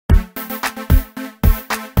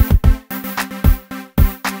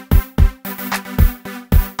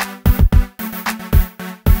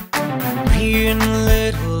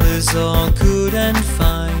is all good and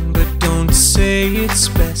fine, but don't say it's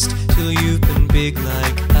best till you've been big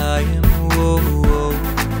like I am. Whoa, whoa.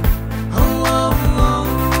 Oh, oh, oh.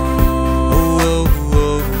 Oh, oh,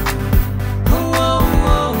 oh. Oh,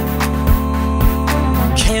 oh,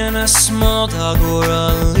 oh. Can a small dog or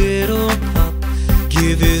a little pup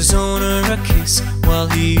give his owner a kiss while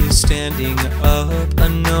he is standing up? No,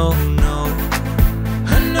 no.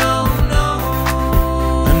 No, no.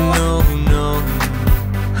 No, no.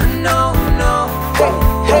 No, no. Hey,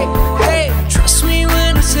 hey, hey. Trust me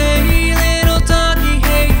when I say, little doggy,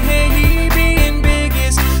 hey, hey, being big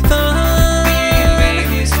is fun. Being big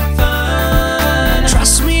is fun.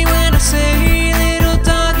 Trust me when I say, little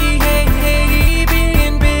doggy, hey, hey,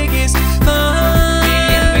 being big is fun.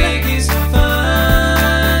 Being big is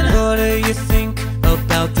fun. What do you think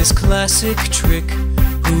about this classic trick?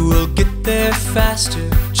 Who will get there faster,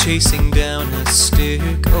 chasing down a stick?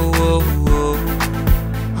 Oh, oh, oh.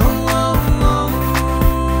 Oh, oh,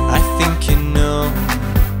 oh. I think you know.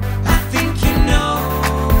 I think you know.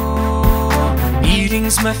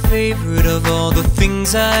 Eating's my favorite of all the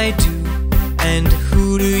things I do. And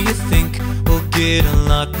who do you think will get a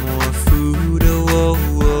lot more food? Oh, oh,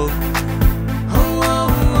 oh. Oh, oh,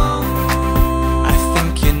 oh. I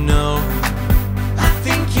think you know. I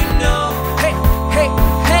think you know. Hey, hey,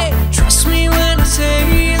 hey. Trust me when I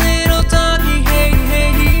say, little doggy, hey,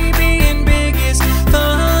 hey, being big is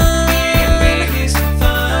fun. Being big is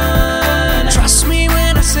fun. Trust me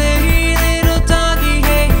when I say, little doggy,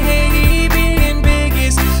 hey, hey, being big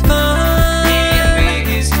is fun. Being big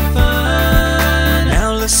is fun.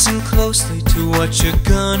 Now listen closely to what you're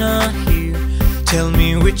gonna hear. Tell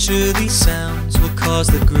me which of these sounds will cause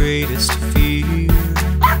the greatest fear.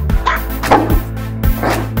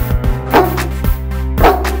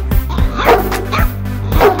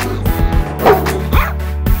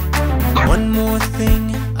 One more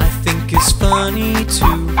thing I think is funny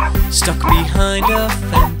too. Stuck behind a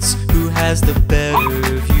fence, who has the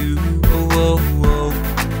better view? Oh, oh, oh.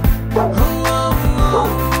 Oh, oh,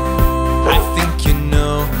 oh. I think you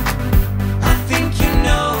know. I think you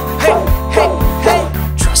know. Hey, hey, hey.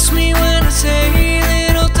 Trust me when I say,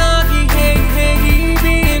 little doggy, hey, hey,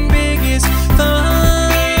 being big is fun.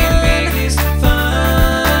 Being big is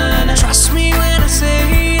fun. Trust me when I say,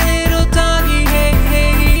 little doggy, hey,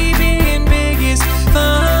 hey, being big is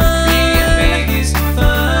fun. Being big is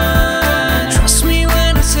fun. Trust me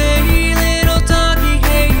when I say, little doggy,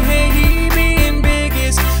 hey, hey, being big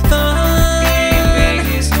is fun. Being big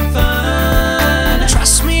is fun.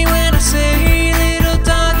 Trust me when I say, little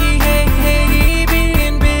doggy, hey, hey,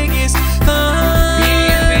 being big is fun.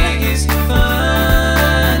 Being big is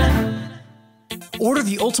fun. Order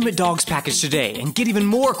the Ultimate Dogs package today and get even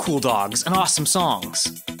more cool dogs and awesome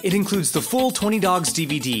songs. It includes the full 20 Dogs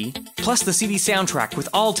DVD, plus the CD soundtrack with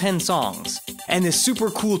all 10 songs, and this super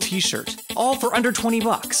cool t-shirt, all for under $20.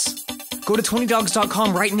 Go to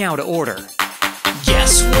 20dogs.com right now to order.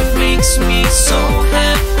 Guess what makes me so